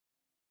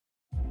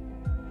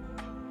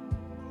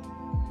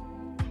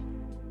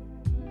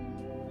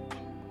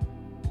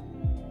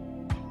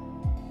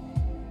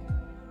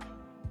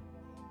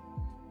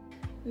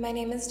My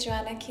name is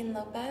Joanna Keane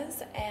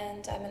Lopez,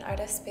 and I'm an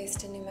artist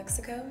based in New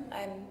Mexico.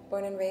 I'm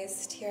born and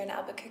raised here in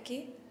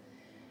Albuquerque,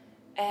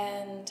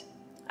 and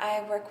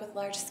I work with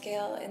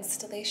large-scale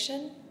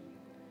installation,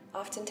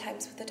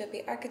 oftentimes with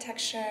adobe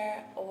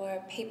architecture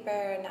or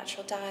paper,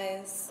 natural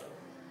dyes,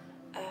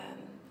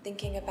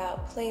 thinking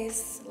about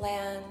place,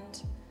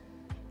 land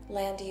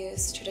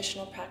use,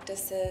 traditional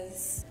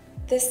practices.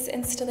 This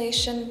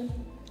installation,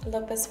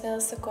 Lópezville,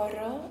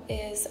 Socorro,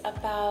 is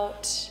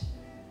about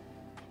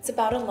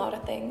a lot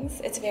of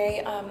things. It's very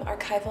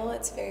archival,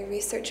 it's very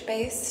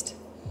research-based.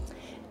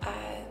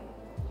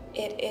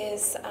 It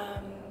is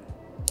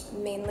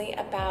mainly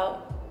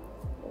about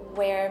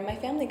where my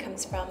family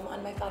comes from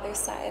on my father's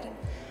side.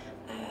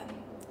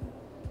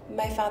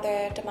 My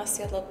father,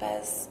 Damasio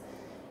Lopez,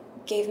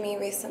 gave me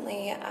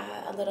recently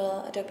a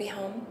little adobe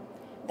home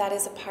that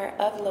is a part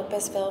of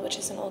Lópezville, which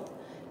is an old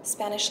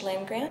Spanish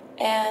land grant.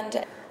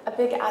 And a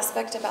big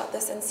aspect about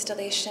this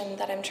installation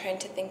that I'm trying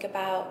to think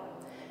about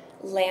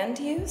land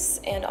use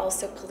and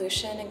also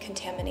pollution and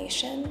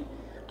contamination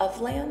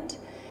of land.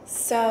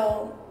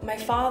 So my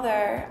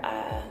father,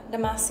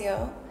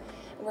 Damasio,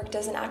 worked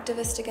as an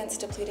activist against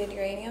depleted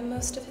uranium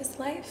most of his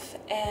life,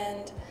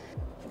 and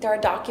there are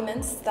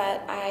documents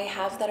that I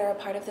have that are a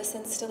part of this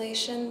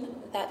installation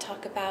that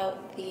talk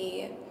about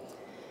the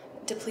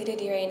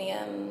depleted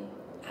uranium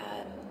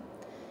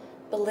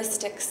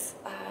ballistics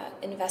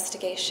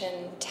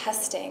investigation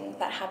testing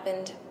that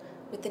happened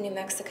with the New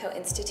Mexico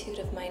Institute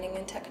of Mining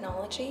and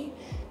Technology,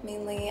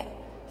 mainly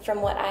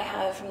from what I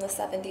have from the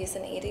 70s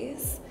and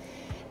 80s.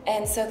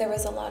 And so there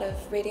was a lot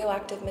of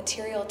radioactive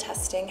material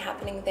testing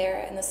happening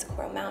there in the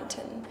Socorro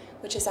mountain,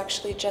 which is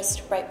actually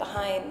just right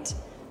behind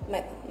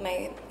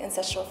my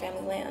ancestral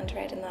family land,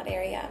 right in that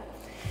area.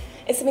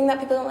 It's something that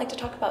people don't like to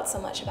talk about so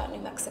much about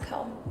New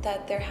Mexico,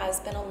 that there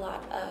has been a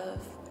lot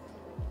of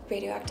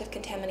radioactive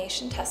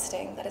contamination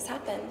testing that has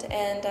happened.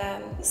 And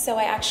so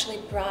I actually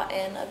brought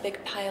in a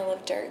big pile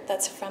of dirt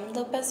that's from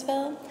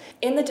Lópezville.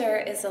 In the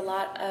dirt is a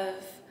lot of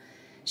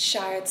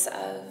shards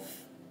of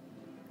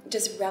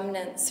just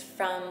remnants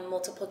from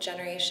multiple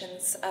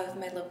generations of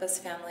my Lopez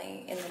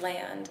family in the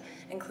land,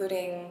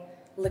 including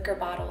liquor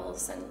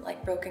bottles and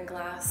like broken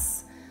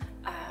glass,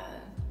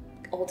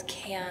 old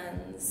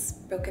cans,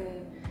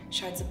 broken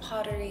shards of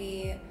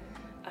pottery,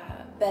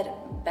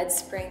 bed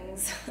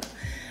springs,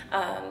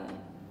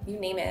 you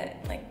name it.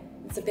 Like,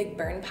 it's a big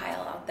burn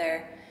pile out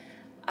there.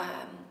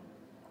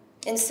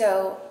 And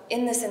so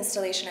in this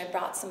installation, I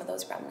brought some of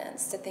those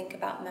remnants to think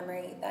about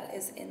memory that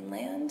is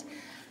inland.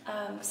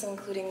 So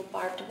including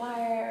barbed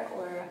wire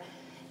or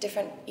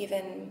different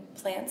even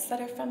plants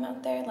that are from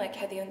out there, like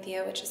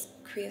hedionthia, which is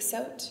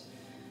creosote,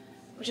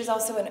 which is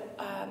also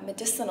a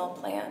medicinal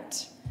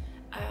plant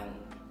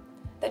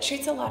that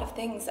treats a lot of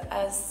things,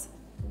 as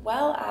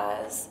well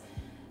as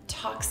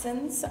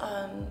toxins,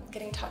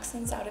 getting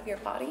toxins out of your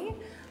body,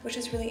 which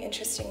is really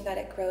interesting that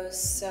it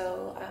grows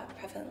so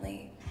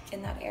prevalently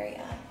in that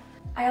area.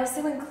 I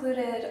also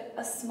included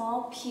a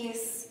small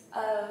piece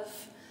of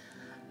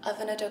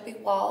an adobe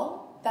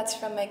wall that's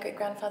from my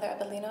great-grandfather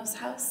Abelino's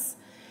house,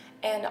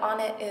 and on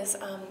it is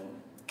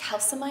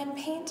calcimine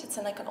paint. It's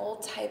in like an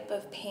old type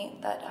of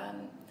paint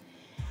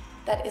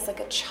that is like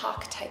a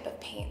chalk type of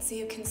paint, so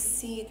you can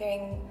see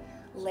varying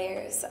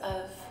layers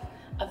of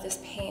this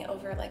paint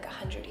over like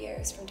 100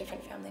 years from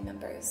different family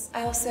members.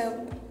 I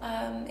also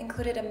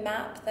included a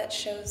map that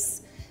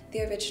shows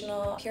the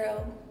original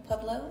Puro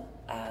Pueblo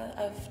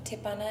of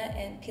Tepana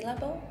and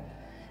Pilabo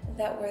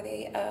that were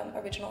the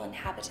original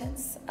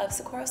inhabitants of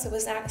Socorro. So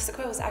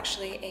Socorro was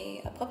actually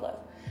a pueblo.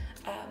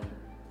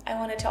 I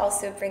wanted to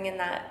also bring in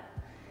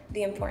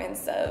the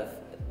importance of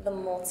the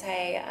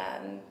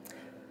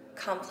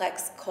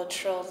complex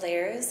cultural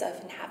layers of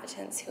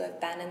inhabitants who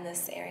have been in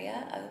this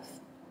area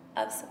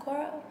of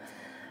Socorro.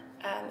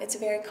 It's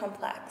very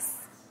complex.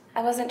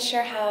 I wasn't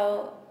sure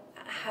how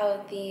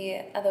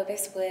the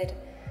adobes would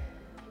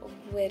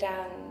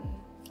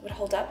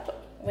hold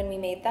up when we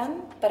made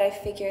them, but I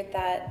figured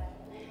that,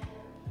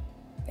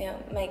 you know,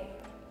 my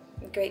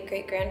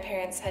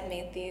great-great-grandparents had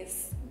made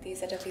these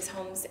adobes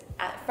homes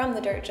from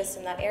the dirt just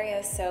in that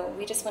area, so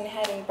we just went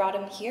ahead and brought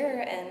them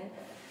here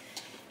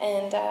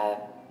and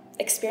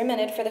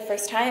experimented for the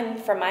first time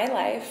for my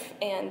life,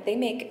 and they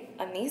make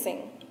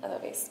amazing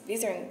adobes.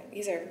 These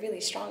are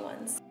really strong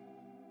ones.